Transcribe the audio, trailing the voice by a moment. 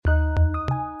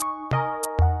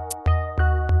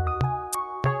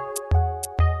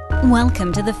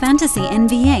Welcome to the Fantasy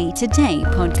NBA Today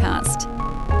podcast.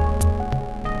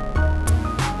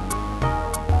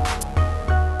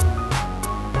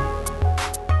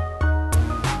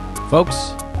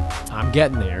 Folks, I'm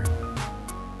getting there.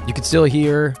 You can still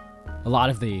hear a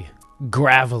lot of the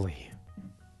gravelly,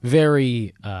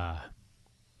 very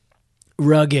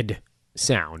rugged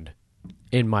sound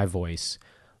in my voice,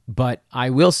 but I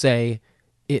will say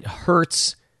it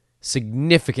hurts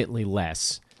significantly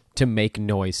less to make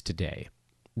noise today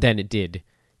than it did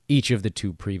each of the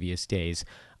two previous days.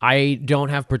 I don't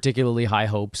have particularly high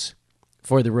hopes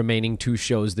for the remaining two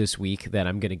shows this week that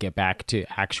I'm going to get back to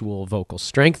actual vocal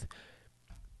strength,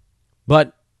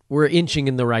 but we're inching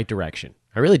in the right direction.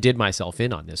 I really did myself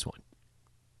in on this one.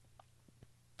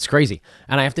 It's crazy.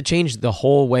 And I have to change the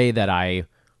whole way that I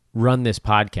run this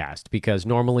podcast because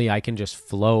normally I can just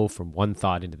flow from one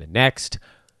thought into the next.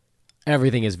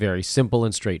 Everything is very simple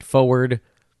and straightforward.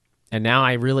 And now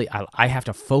I have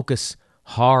to focus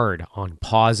hard on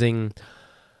pausing,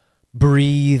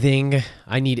 breathing.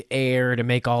 I need air to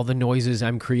make all the noises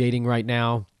I'm creating right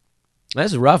now.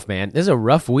 This is rough, man. This is a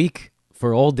rough week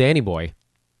for old Danny boy.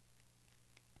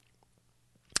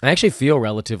 I actually feel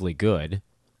relatively good,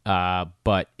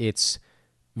 but it's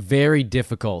very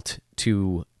difficult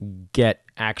to get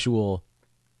actual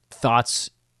thoughts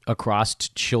across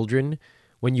to children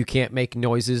when you can't make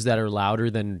noises that are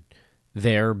louder than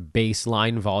their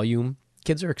baseline volume.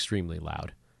 Kids are extremely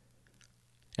loud.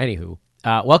 Anywho,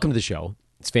 welcome to the show.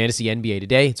 It's Fantasy NBA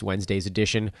Today. It's Wednesday's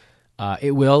edition.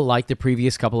 It will, like the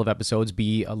previous couple of episodes,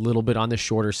 be a little bit on the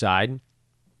shorter side.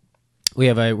 We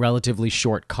have a relatively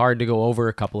short card to go over,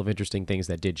 a couple of interesting things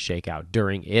that did shake out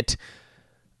during it.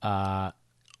 We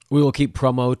will keep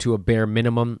promo to a bare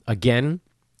minimum again,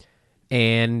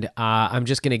 and I'm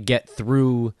just going to get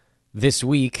through this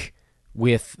week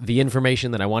with the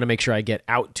information that I want to make sure I get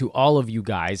out to all of you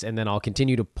guys, and then I'll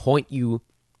continue to point you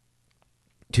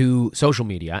to social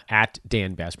media at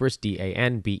Dan Besbris,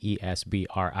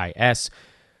 DanBesbris,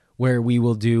 where we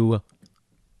will do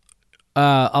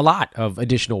a lot of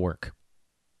additional work.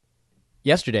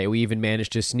 Yesterday, we even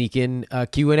managed to sneak in a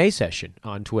Q&A session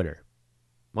on Twitter.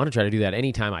 I want to try to do that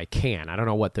anytime I can. I don't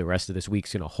know what the rest of this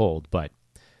week's going to hold, but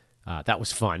that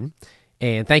was fun.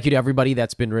 And thank you to everybody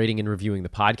that's been rating and reviewing the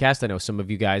podcast. I know some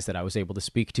of you guys that I was able to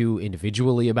speak to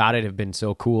individually about it have been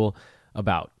so cool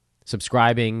about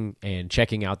subscribing and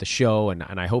checking out the show. And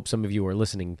I hope some of you are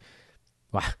listening.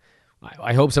 Well,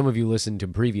 I hope some of you listened to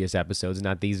previous episodes,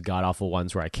 not these god-awful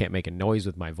ones where I can't make a noise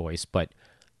with my voice. But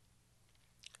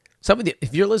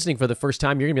if you're listening for the first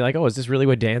time, you're going to be like, oh, is this really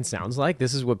what Dan sounds like?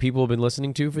 This is what people have been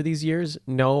listening to for these years?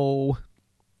 No,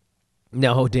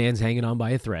 Dan's hanging on by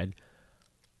a thread.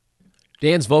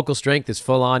 Dan's vocal strength is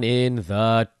full on in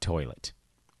the toilet.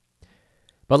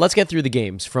 But let's get through the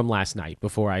games from last night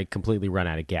before I completely run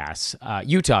out of gas.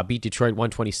 Utah beat Detroit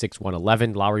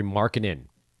 126-111. Lauri Markkanen,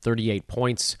 38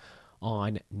 points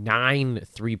on 9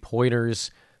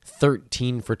 3-pointers,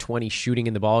 13 for 20 shooting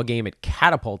in the ball game. It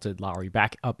catapulted Lauri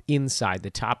back up inside the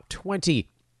top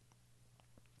 20,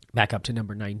 back up to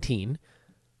number 19.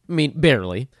 I mean,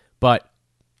 barely, but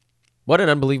what an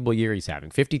unbelievable year he's having.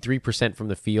 53% from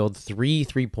the field, 3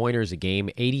 3-pointers a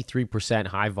game, 83%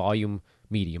 high volume,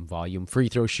 medium volume, free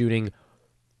throw shooting.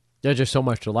 There's just so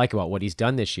much to like about what he's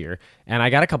done this year. And I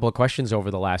got a couple of questions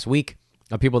over the last week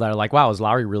of people that are like, wow, is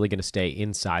Lauri really going to stay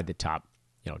inside the top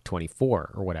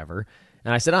 24 or whatever?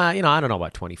 And I said, I don't know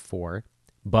about 24,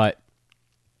 but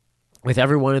with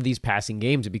every one of these passing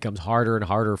games, it becomes harder and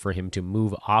harder for him to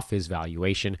move off his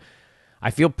valuation. I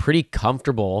feel pretty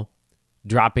comfortable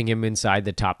dropping him inside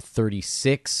the top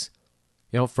 36,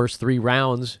 first 3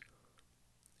 rounds.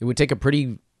 It would take a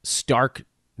pretty stark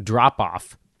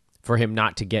drop-off for him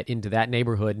not to get into that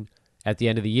neighborhood at the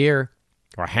end of the year,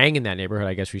 or hang in that neighborhood,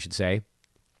 I guess we should say.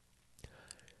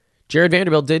 Jared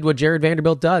Vanderbilt did what Jared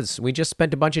Vanderbilt does. We just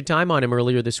spent a bunch of time on him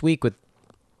earlier this week with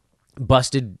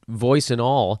busted voice and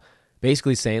all,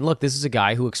 basically saying, look, this is a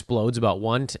guy who explodes about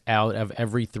 1 out of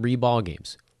every 3 ball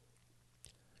games.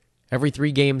 Every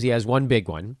 3 games, he has 1 big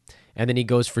one, and then he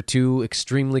goes for 2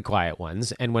 extremely quiet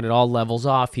ones, and when it all levels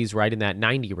off, he's right in that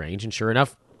 90 range, and sure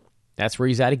enough, that's where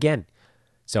he's at again.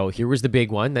 So here was the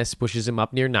big one. This pushes him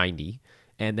up near 90,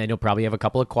 and then he'll probably have a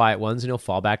couple of quiet ones, and he'll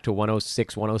fall back to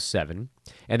 106, 107,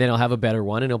 and then he'll have a better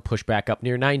one, and he'll push back up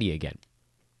near 90 again,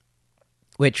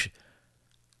 which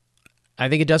I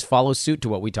think it does follow suit to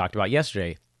what we talked about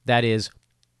yesterday. That is,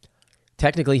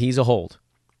 technically, he's a hold.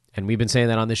 And we've been saying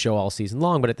that on the show all season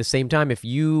long, but at the same time, if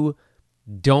you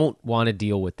don't want to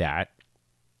deal with that,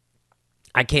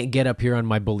 I can't get up here on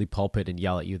my bully pulpit and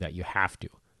yell at you that you have to.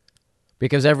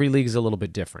 Because every league is a little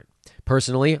bit different.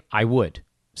 Personally, I would.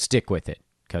 stick with it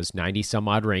because 90 some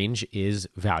odd range is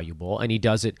valuable, and he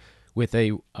does it with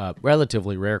a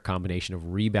relatively rare combination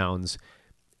of rebounds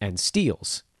and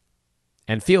steals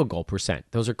and field goal percent.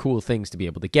 Those are cool things to be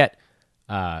able to get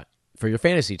for your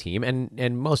fantasy team,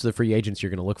 and most of the free agents you're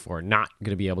going to look for are not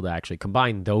going to be able to actually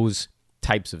combine those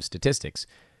types of statistics.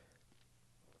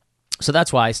 So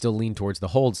that's why I still lean towards the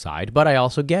hold side, but I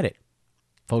also get it.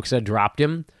 Folks that dropped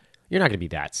him, you're not going to be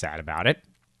that sad about it.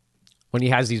 When he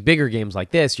has these bigger games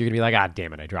like this, you're going to be like, ah,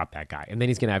 damn it, I dropped that guy. And then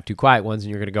he's going to have 2 quiet ones, and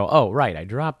you're going to go, oh, right, I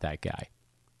dropped that guy.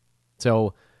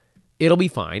 So it'll be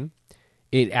fine.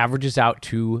 It averages out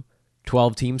to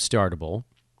 12 teams startable,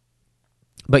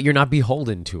 but you're not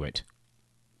beholden to it.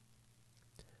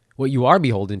 What you are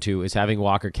beholden to is having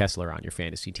Walker Kessler on your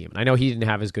fantasy team. And I know he didn't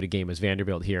have as good a game as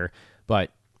Vanderbilt here,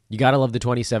 but you got to love the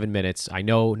 27 minutes. I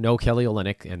know no Kelly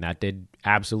Olynyk, and that did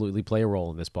absolutely play a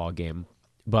role in this ball game,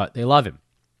 but they love him.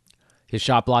 His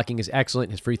shot blocking is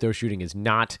excellent. His free throw shooting is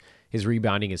not. His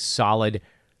rebounding is solid.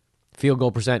 Field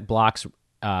goal percent, blocks,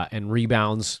 and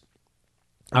rebounds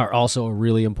are also a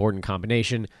really important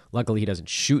combination. Luckily, he doesn't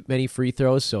shoot many free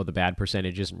throws, so the bad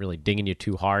percentage isn't really dinging you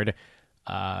too hard.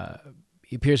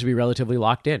 He appears to be relatively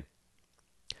locked in.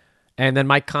 And then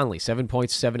Mike Conley, 7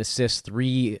 points, 7 assists,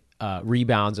 3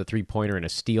 rebounds, a three-pointer, and a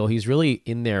steal. He's really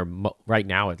in there right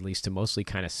now, at least, to mostly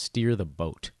kind of steer the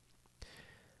boat.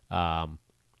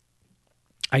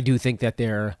 I do think that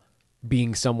they're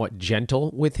being somewhat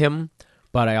gentle with him,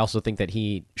 but I also think that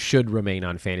he should remain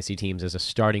on fantasy teams as a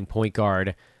starting point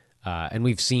guard. And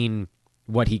we've seen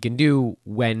what he can do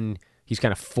when he's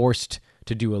kind of forced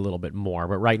to do a little bit more.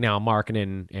 But right now,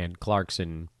 Markkanen and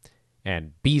Clarkson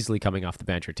and Beasley coming off the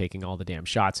bench are taking all the damn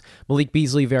shots. Malik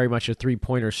Beasley, very much a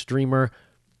three-pointer streamer.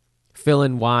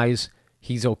 Fill-in wise,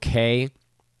 he's okay.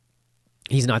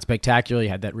 He's not spectacular. He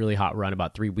had that really hot run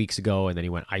about 3 weeks ago, and then he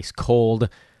went ice cold.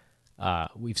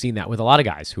 We've seen that with a lot of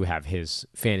guys who have his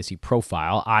fantasy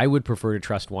profile. I would prefer to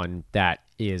trust one that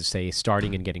is, say,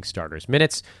 starting and getting starters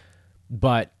minutes.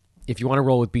 But if you want to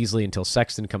roll with Beasley until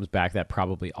Sexton comes back, that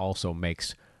probably also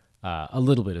makes a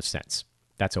little bit of sense.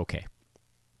 That's okay.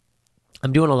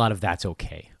 I'm doing a lot of that's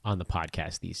okay on the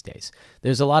podcast these days.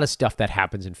 There's a lot of stuff that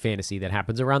happens in fantasy that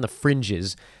happens around the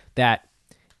fringes that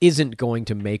isn't going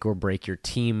to make or break your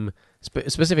team,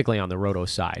 specifically on the roto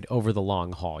side, over the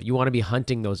long haul. You want to be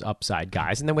hunting those upside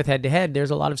guys. And then with head-to-head,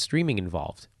 there's a lot of streaming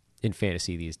involved in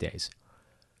fantasy these days.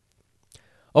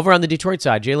 Over on the Detroit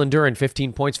side, Jalen Duren,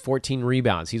 15 points, 14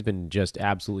 rebounds. He's been just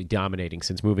absolutely dominating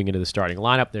since moving into the starting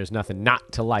lineup. There's nothing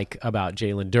not to like about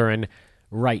Jalen Duren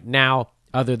right now,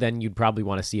 other than you'd probably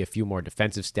want to see a few more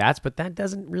defensive stats, but that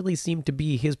doesn't really seem to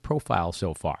be his profile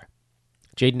so far.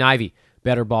 Jaden Ivey,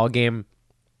 better ball game,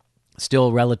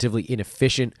 still relatively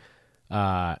inefficient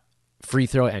free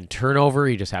throw and turnover.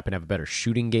 He just happened to have a better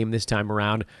shooting game this time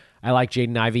around. I like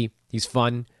Jaden Ivey. He's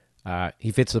fun.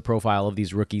 He fits the profile of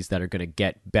these rookies that are going to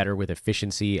get better with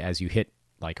efficiency as you hit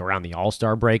like around the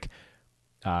All-Star break.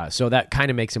 So that kind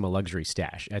of makes him a luxury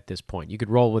stash at this point. You could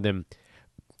roll with him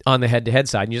on the head-to-head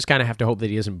side, and you just kind of have to hope that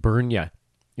he doesn't burn you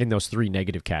in those 3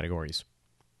 negative categories.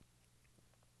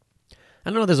 I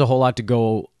don't know if there's a whole lot to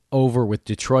go over with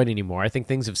Detroit anymore. I think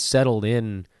things have settled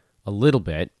in a little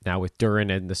bit now with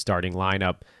Duren in the starting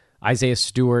lineup. Isaiah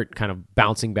Stewart kind of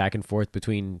bouncing back and forth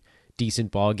between decent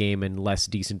ball game and less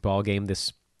decent ball game.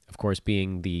 This, of course,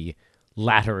 being the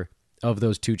latter of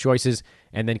those two choices.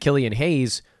 And then Killian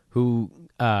Hayes, who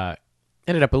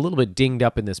ended up a little bit dinged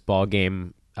up in this ball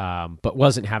game, but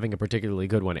wasn't having a particularly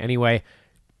good one anyway.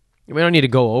 We don't need to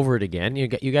go over it again. You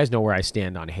guys know where I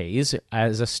stand on Hayes.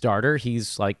 As a starter,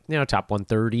 he's like, top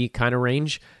 130 kind of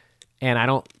range, and I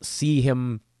don't see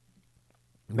him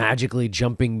magically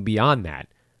jumping beyond that.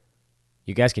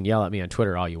 You guys can yell at me on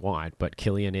Twitter all you want, but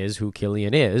Killian is who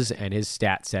Killian is, and his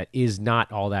stat set is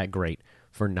not all that great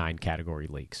for 9-category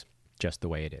leagues, just the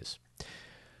way it is.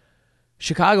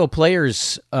 Chicago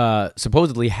players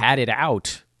supposedly had it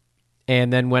out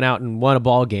and then went out and won a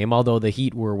ball game, although the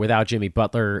Heat were without Jimmy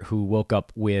Butler, who woke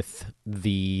up with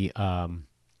the crud.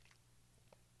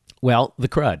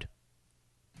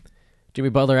 Jimmy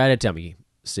Butler had a tummy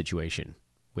situation,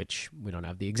 which we don't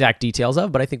have the exact details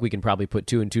of, but I think we can probably put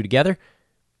 2 and 2 together.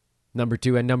 Number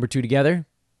 2 and number 2 together,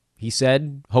 he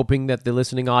said, hoping that the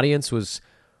listening audience was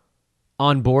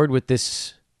on board with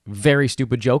this very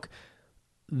stupid joke.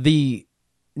 The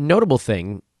notable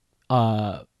thing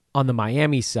on the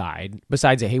Miami side,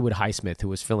 besides a Haywood Highsmith, who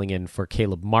was filling in for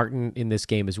Caleb Martin in this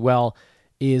game as well,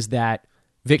 is that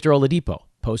Victor Oladipo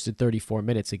posted 34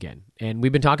 minutes again. And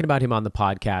we've been talking about him on the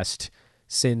podcast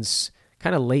since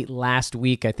kind of late last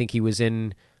week. I think he was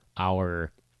in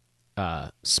our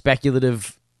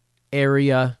speculative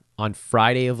area on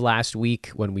Friday of last week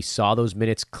when we saw those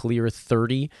minutes clear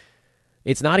 30.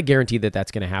 It's not a guarantee that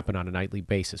that's going to happen on a nightly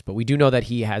basis, but we do know that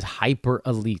he has hyper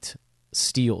elite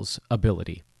steals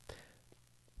ability.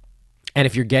 And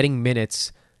if you're getting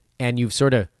minutes and you've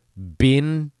sort of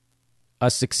been a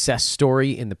success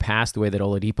story in the past, the way that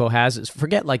Oladipo has,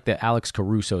 forget like the Alex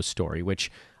Caruso story,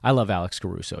 which I love Alex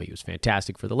Caruso. He was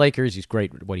fantastic for the Lakers. He's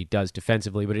great at what he does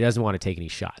defensively, but he doesn't want to take any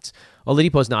shots.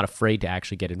 Oladipo's not afraid to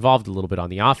actually get involved a little bit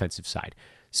on the offensive side.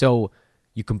 So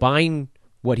you combine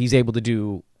what he's able to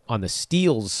do on the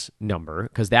steals number,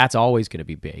 because that's always going to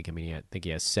be big. I mean, I think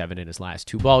he has 7 in his last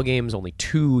 2 ball games, only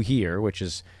 2 here, which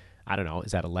is, I don't know,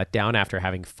 is that a letdown after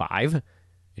having 5?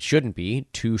 It shouldn't be.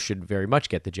 2 should very much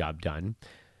get the job done.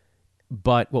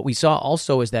 But what we saw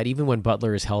also is that even when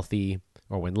Butler is healthy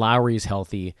or when Lowry is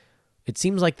healthy, it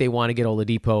seems like they want to get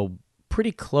Oladipo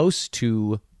pretty close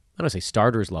to, I don't say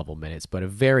starters level minutes, but a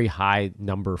very high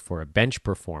number for a bench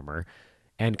performer.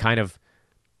 And kind of,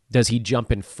 does he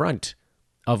jump in front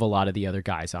of a lot of the other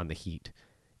guys on the Heat?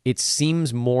 It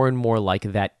seems more and more like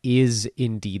that is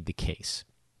indeed the case.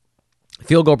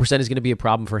 Field goal percent is going to be a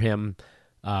problem for him.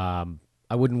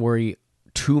 I wouldn't worry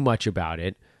too much about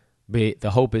it. But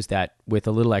the hope is that with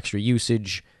a little extra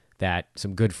usage, that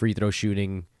some good free throw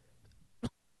shooting,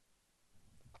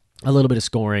 a little bit of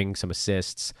scoring, some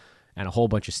assists, and a whole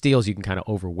bunch of steals, you can kind of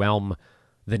overwhelm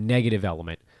the negative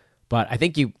element. But I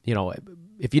think you know,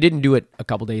 if you didn't do it a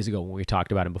couple days ago when we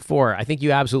talked about him before, I think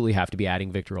you absolutely have to be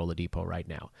adding Victor Oladipo right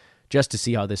now just to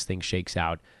see how this thing shakes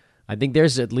out. I think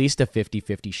there's at least a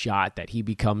 50-50 shot that he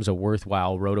becomes a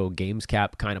worthwhile Roto Games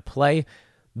Cap kind of play.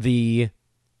 The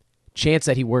chance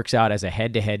that he works out as a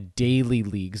head-to-head daily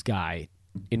leagues guy,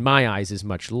 in my eyes, is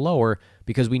much lower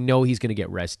because we know he's going to get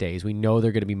rest days. We know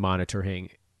they're going to be monitoring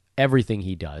everything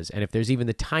he does. And if there's even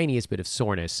the tiniest bit of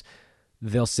soreness,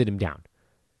 they'll sit him down.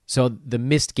 So the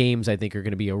missed games, I think, are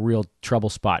going to be a real trouble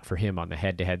spot for him on the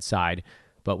head-to-head side.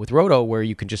 But with Roto, where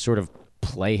you can just sort of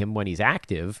play him when he's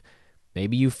active,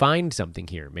 maybe you find something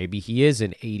here. Maybe he is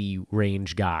an 80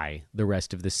 range guy the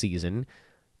rest of the season,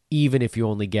 even if you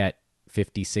only get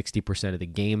 50, 60% of the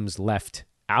games left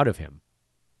out of him.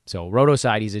 So Roto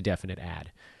side, he's a definite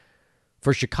add.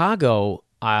 For Chicago,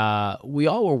 we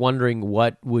all were wondering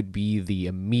what would be the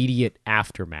immediate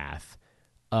aftermath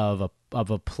of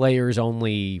a players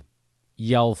only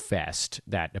yell fest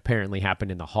that apparently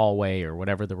happened in the hallway or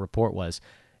whatever the report was.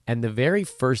 And the very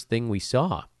first thing we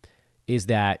saw is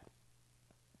that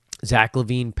Zach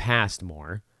LaVine passed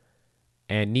more,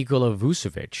 and Nikola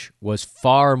Vucevic was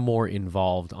far more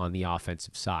involved on the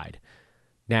offensive side.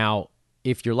 Now,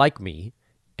 if you're like me,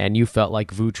 and you felt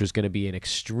like Vooch was going to be an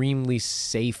extremely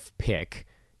safe pick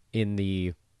in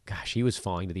the, he was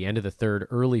falling to the end of the 3rd,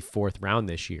 early 4th round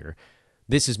this year,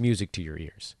 this is music to your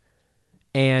ears.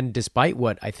 And despite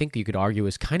what I think you could argue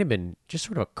has kind of been just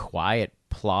sort of a quiet,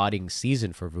 plodding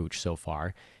season for Vooch so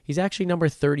far, he's actually number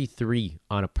 33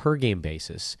 on a per-game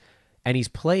basis. And he's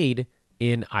played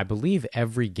in, I believe,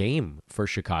 every game for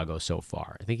Chicago so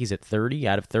far. I think he's at 30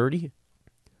 out of 30.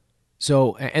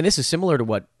 So, and this is similar to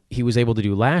what he was able to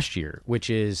do last year, which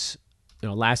is,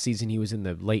 last season he was in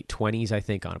the late 20s, I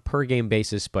think, on a per-game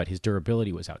basis, but his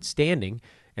durability was outstanding.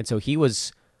 And so he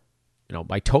was,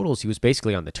 by totals, he was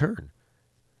basically on the turn.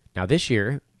 Now this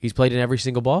year, he's played in every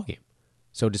single ball game.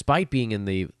 So despite being in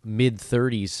the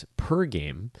mid-30s per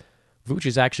game, Vooch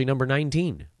is actually number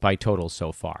 19 by totals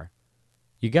so far.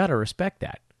 You got to respect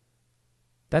that.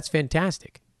 That's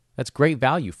fantastic. That's great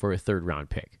value for a 3rd-round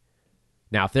pick.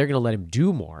 Now, if they're going to let him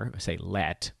do more, I say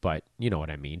let, but you know what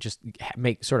I mean, just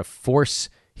force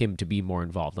him to be more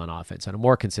involved on offense on a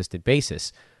more consistent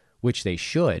basis, which they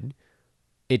should,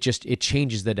 it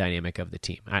changes the dynamic of the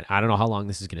team. I don't know how long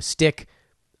this is going to stick.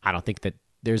 I don't think that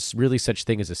there's really such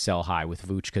thing as a sell high with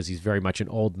Vooch because he's very much an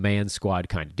old man squad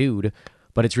kind of dude,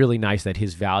 but it's really nice that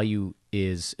his value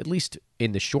is, at least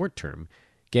in the short term,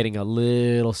 getting a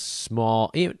little small,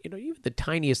 even the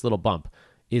tiniest little bump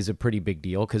is a pretty big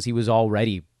deal because he was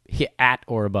already hit at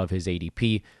or above his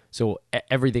ADP, so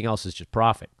everything else is just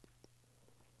profit.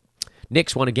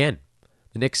 Knicks won again.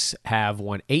 The Knicks have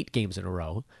won 8 games in a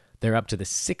row. They're up to the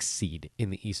 6th seed in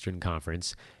the Eastern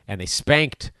Conference, and they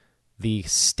spanked the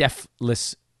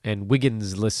Steph-less and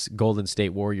Wiggins-less Golden State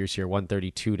Warriors here,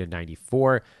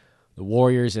 132-94. The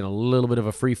Warriors in a little bit of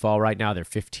a free fall right now. They're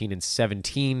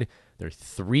 15-17. They're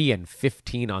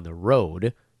 3-15 on the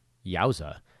road.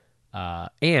 Yowza.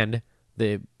 And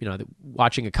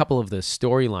watching a couple of the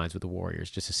storylines with the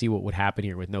Warriors just to see what would happen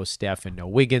here with no Steph and no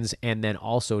Wiggins, and then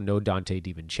also no Dante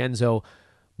DiVincenzo.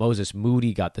 Moses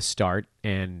Moody got the start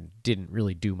and didn't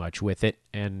really do much with it,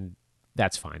 and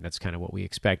that's fine. That's kind of what we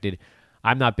expected.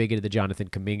 I'm not big into the Jonathan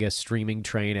Kuminga streaming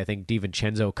train. I think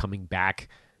DiVincenzo coming back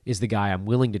is the guy I'm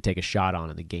willing to take a shot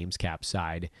on the games cap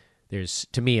side. There's,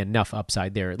 to me, enough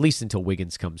upside there, at least until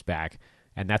Wiggins comes back,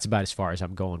 and that's about as far as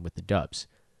I'm going with the Dubs.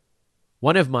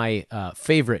 One of my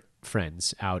favorite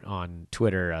friends out on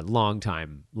Twitter, a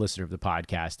longtime listener of the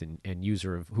podcast and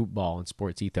user of Hoopball and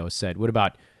Sports Ethos, said, what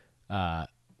about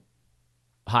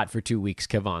hot for 2 weeks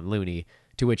Kevon Looney?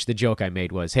 To which the joke I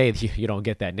made was, hey, you don't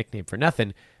get that nickname for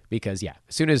nothing, because, yeah,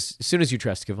 as soon as you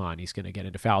trust Kevon, he's going to get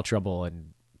into foul trouble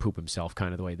and poop himself,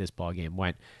 kind of the way this ball game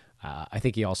went. I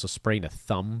think he also sprained a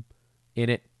thumb in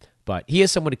it, but he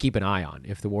is someone to keep an eye on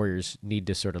if the Warriors need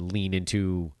to sort of lean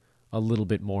into a little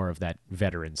bit more of that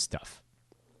veteran stuff.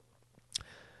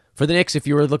 For the Knicks, if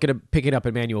you were looking at picking up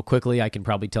Emmanuel quickly, I can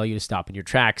probably tell you to stop in your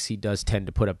tracks. He does tend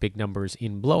to put up big numbers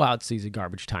in blowouts. He's a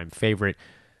garbage time favorite.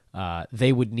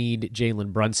 They would need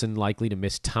Jalen Brunson likely to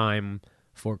miss time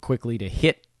for quickly to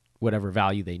hit whatever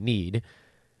value they need.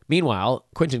 Meanwhile,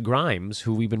 Quentin Grimes,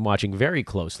 who we've been watching very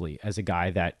closely as a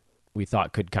guy that we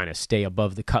thought could kind of stay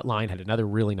above the cut line, had another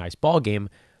really nice ball game,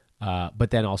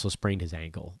 but then also sprained his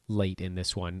ankle late in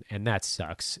this one, and that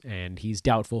sucks. And he's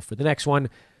doubtful for the next one.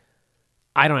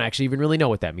 I don't actually even really know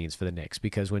what that means for the Knicks,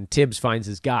 because when Tibbs finds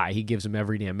his guy, he gives them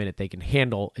every damn minute they can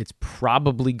handle. It's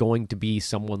probably going to be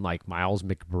someone like Miles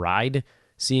McBride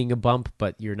seeing a bump,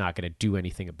 but you're not going to do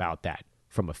anything about that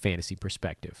from a fantasy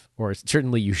perspective. Or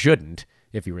certainly you shouldn't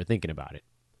if you were thinking about it.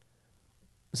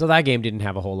 So that game didn't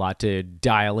have a whole lot to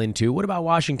dial into. What about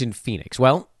Washington Phoenix?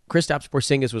 Well, Kristaps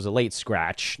Porzingis was a late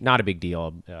scratch. Not a big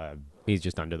deal. He's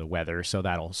just under the weather, so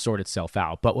that'll sort itself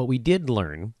out. But what we did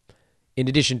learn, in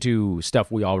addition to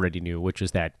stuff we already knew, which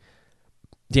was that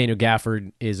Daniel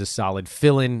Gafford is a solid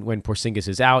fill-in when Porzingis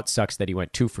is out. Sucks that he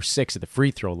went 2 for 6 at the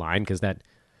free throw line, because that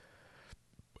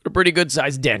put a pretty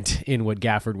good-sized dent in what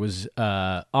Gafford was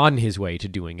on his way to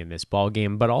doing in this ball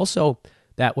game. But also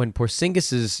that when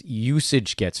Porzingis'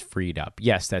 usage gets freed up,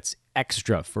 yes, that's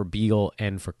extra for Beal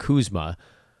and for Kuzma,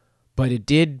 but it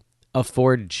did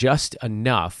afford just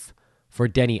enough for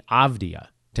Deni Avdija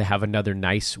to have another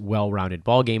nice, well-rounded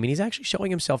ball game, and he's actually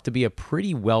showing himself to be a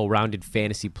pretty well-rounded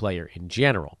fantasy player in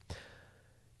general.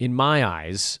 In my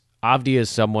eyes, Avdija is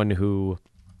someone who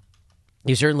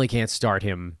you certainly can't start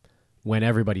him when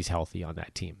everybody's healthy on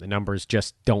that team. The numbers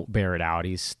just don't bear it out.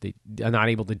 They're not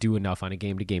able to do enough on a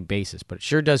game-to-game basis, but it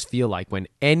sure does feel like when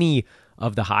any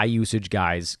of the high-usage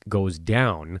guys goes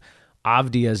down,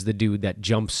 Avdija is the dude that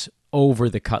jumps over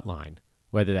the cut line,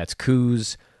 whether that's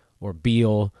Kuz or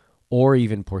Beal or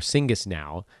even Porzingis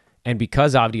now. And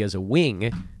because Avdija is a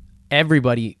wing,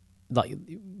 everybody,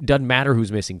 doesn't matter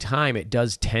who's missing time, it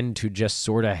does tend to just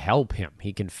sort of help him.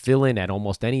 He can fill in at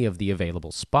almost any of the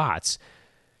available spots.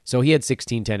 So he had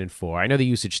 16, 10, and 4. I know the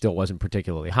usage still wasn't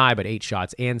particularly high, but 8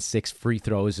 shots and 6 free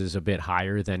throws is a bit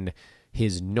higher than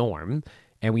his norm.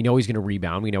 And we know he's going to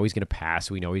rebound. We know he's going to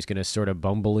pass. We know he's going to sort of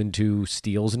bumble into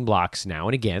steals and blocks now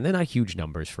and again. They're not huge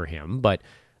numbers for him, but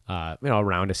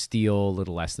around a steal, a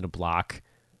little less than a block.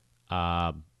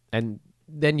 And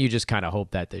then you just kind of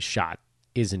hope that the shot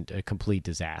isn't a complete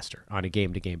disaster on a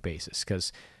game-to-game basis,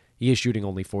 because he is shooting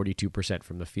only 42%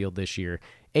 from the field this year.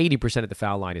 80% at the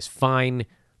foul line is fine.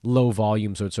 Low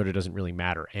volume, so it sort of doesn't really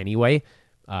matter anyway.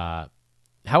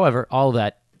 However,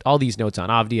 all these notes on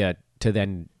Avdija to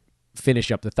then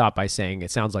finish up the thought by saying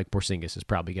it sounds like Porzingis is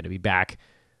probably going to be back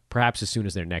perhaps as soon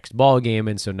as their next ball game,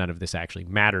 and so none of this actually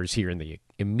matters here in the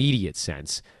immediate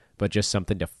sense, but just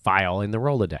something to file in the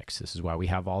Rolodex. This is why we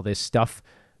have all this stuff,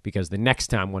 because the next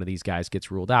time one of these guys gets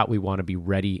ruled out, we want to be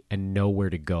ready and know where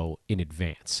to go in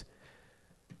advance.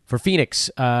 For Phoenix,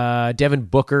 Devin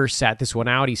Booker sat this one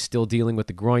out. He's still dealing with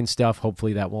the groin stuff.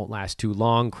 Hopefully that won't last too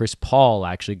long. Chris Paul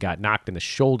actually got knocked in the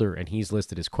shoulder, and he's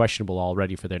listed as questionable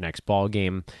already for their next ball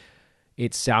game.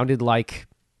 It sounded like,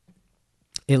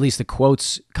 at least the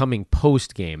quotes coming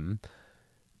post-game,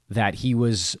 that he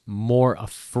was more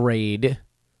afraid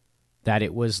that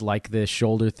it was like the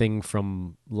shoulder thing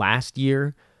from last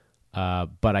year,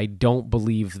 but I don't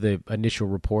believe the initial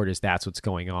report is that's what's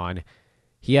going on.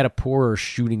 He had a poorer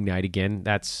shooting night again.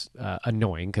 That's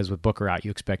annoying, because with Booker out,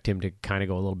 you expect him to kind of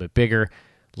go a little bit bigger.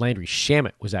 Landry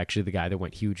Shamet was actually the guy that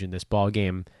went huge in this ball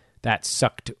game. That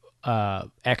sucked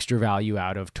extra value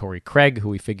out of Torrey Craig, who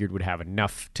we figured would have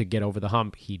enough to get over the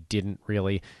hump. He didn't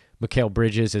really. Mikal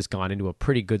Bridges has gone into a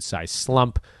pretty good-sized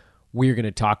slump. We're going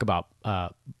to talk about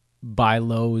buy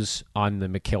lows on the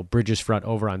Mikal Bridges front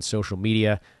over on social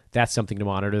media. That's something to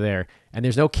monitor there. And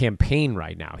there's no campaign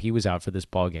right now. He was out for this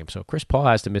ball game. So Chris Paul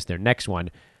has to miss their next one.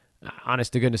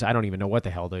 Honest to goodness, I don't even know what the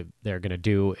hell they're going to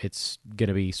do. It's going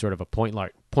to be sort of a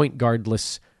point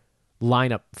guardless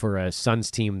lineup for a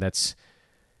Suns team that's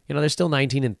they're still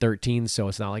 19-13, so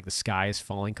it's not like the sky is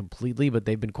falling completely, but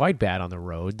they've been quite bad on the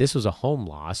road. This was a home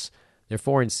loss. They're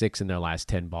 4-6 in their last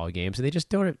 10 ball games, and they just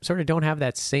don't have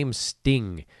that same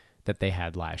sting that they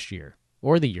had last year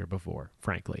or the year before,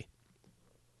 frankly.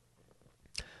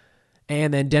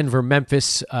 And then Denver,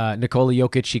 Memphis, Nikola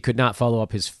Jokic, he could not follow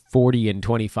up his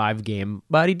 40-25 game,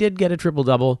 but he did get a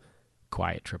triple-double,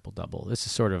 quiet triple-double. This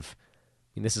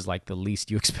is like the least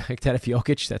you expect out of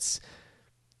Jokic. That's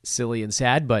silly and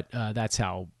sad, but that's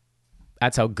how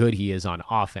good he is on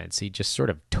offense. He just sort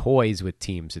of toys with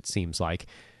teams, it seems like.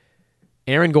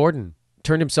 Aaron Gordon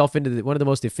turned himself into one of the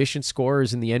most efficient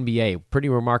scorers in the NBA. Pretty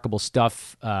remarkable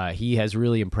stuff. He has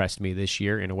really impressed me this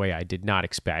year in a way I did not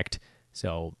expect.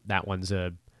 So that one's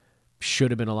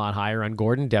should have been a lot higher on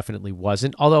Gordon. Definitely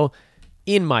wasn't. Although,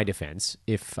 in my defense,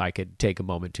 if I could take a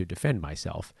moment to defend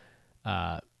myself,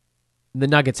 the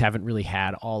Nuggets haven't really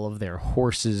had all of their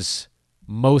horses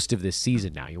most of this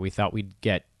season now. We thought we'd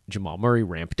get Jamal Murray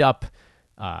ramped up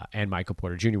and Michael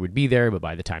Porter Jr. would be there, but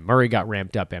by the time Murray got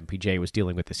ramped up, MPJ was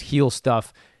dealing with this heel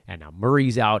stuff, and now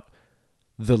Murray's out.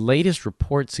 The latest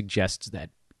report suggests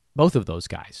that both of those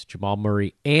guys, Jamal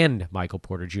Murray and Michael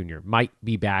Porter Jr., might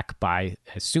be back by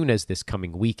as soon as this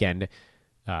coming weekend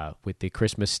with the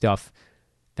Christmas stuff.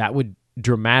 That would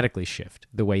dramatically shift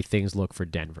the way things look for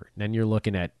Denver. Then you're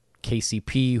looking at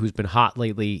KCP, who's been hot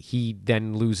lately. He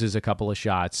then loses a couple of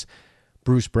shots.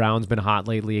 Bruce Brown's been hot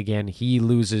lately again. He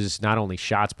loses not only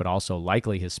shots, but also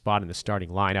likely his spot in the starting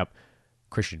lineup.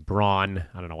 Christian Braun,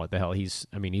 I don't know what the hell he's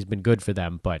been good for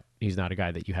them, but he's not a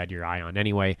guy that you had your eye on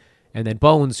anyway. And then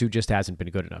Bones, who just hasn't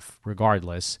been good enough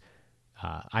regardless.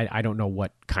 I don't know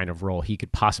what kind of role he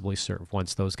could possibly serve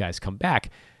once those guys come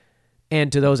back.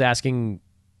 And to those asking,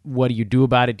 what do you do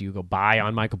about it? Do you go buy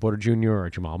on Michael Porter Jr. or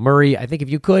Jamal Murray? I think if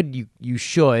you could, you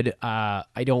should.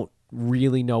 I don't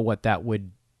really know what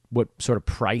sort of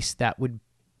price that would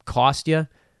cost you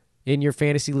in your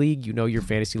fantasy league. You know your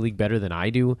fantasy league better than I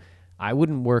do. I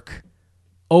wouldn't work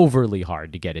overly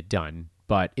hard to get it done,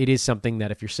 but it is something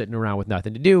that if you're sitting around with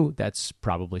nothing to do, that's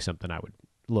probably something I would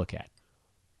look at.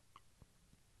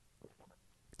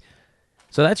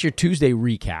 So that's your Tuesday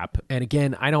recap. And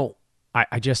again,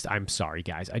 I'm sorry,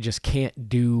 guys. I just can't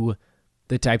do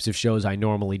the types of shows I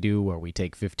normally do where we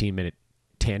take 15-minute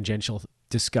tangential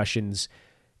discussions.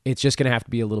 It's just going to have to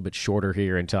be a little bit shorter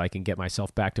here until I can get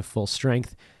myself back to full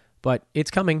strength. But it's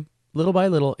coming. Little by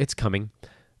little, it's coming.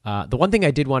 The one thing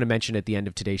I did want to mention at the end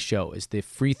of today's show is the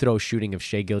free throw shooting of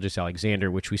Shai Gilgeous-Alexander,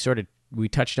 which we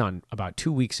touched on about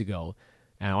 2 weeks ago.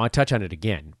 And I want to touch on it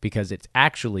again because it's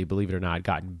actually, believe it or not,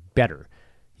 gotten better.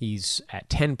 He's at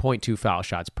 10.2 foul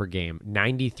shots per game,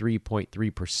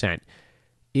 93.3%.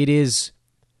 It is,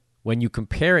 when you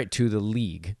compare it to the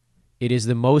league, it is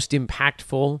the most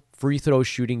impactful free throw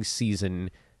shooting season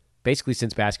basically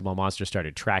since Basketball Monster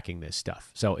started tracking this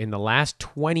stuff. So in the last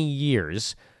 20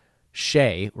 years,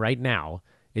 Shai, right now,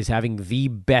 is having the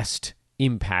best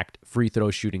impact free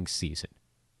throw shooting season.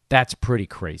 That's pretty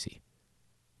crazy.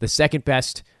 The second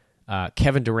best,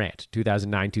 Kevin Durant,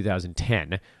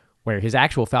 2009-2010, where his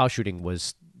actual foul shooting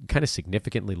was kind of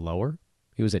significantly lower.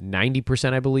 He was at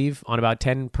 90%, I believe, on about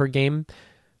 10 per game,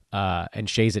 and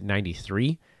Shai's at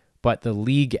 93%. But the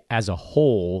league as a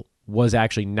whole was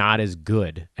actually not as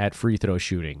good at free throw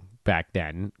shooting back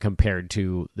then compared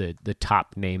to the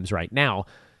top names right now.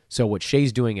 So what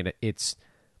Shai's doing, it's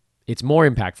more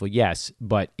impactful, yes,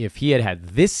 but if he had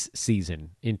this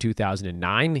season in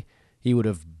 2009, he would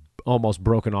have almost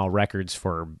broken all records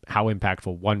for how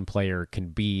impactful one player can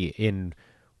be in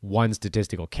one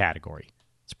statistical category.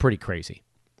 It's pretty crazy.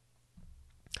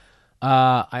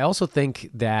 I also think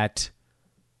that,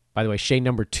 by the way, Shai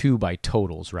number 2 by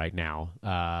totals right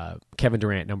now. Kevin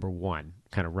Durant number 1,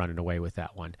 kind of running away with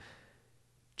that one.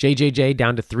 JJJ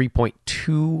down to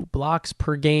 3.2 blocks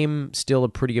per game. Still a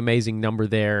pretty amazing number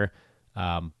there.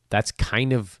 That's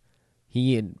kind of,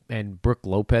 he and Brook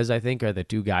Lopez, I think, are the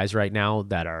two guys right now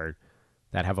that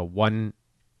have a one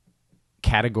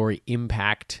category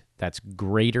impact that's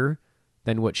greater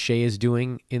than what Shai is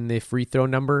doing in the free throw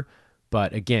number.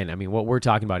 But again, I mean, what we're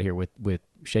talking about here with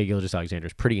Shai Gilgeous-Alexander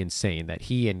is pretty insane, that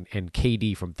he and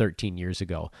KD from 13 years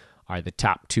ago are the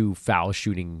top 2 foul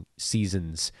shooting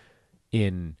seasons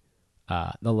in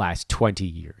the last 20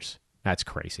 years. That's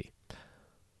crazy.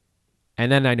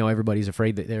 And then I know everybody's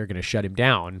afraid that they're going to shut him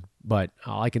down, but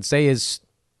all I can say is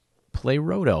play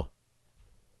Roto.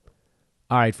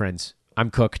 All right, friends, I'm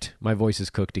cooked. My voice is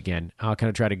cooked again. I'll kind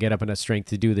of try to get up enough strength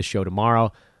to do the show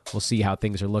tomorrow. We'll see how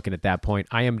things are looking at that point.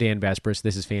 I am Dan Vespers.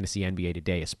 This is Fantasy NBA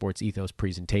Today, a Sports Ethos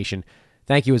presentation.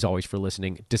 Thank you, as always, for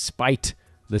listening, despite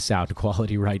the sound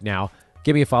quality right now.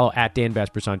 give me a follow at Dan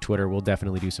Vespers on Twitter. We'll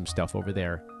definitely do some stuff over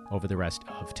there over the rest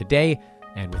of today.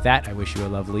 And with that, I wish you a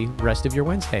lovely rest of your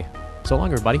Wednesday. So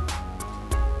long, everybody.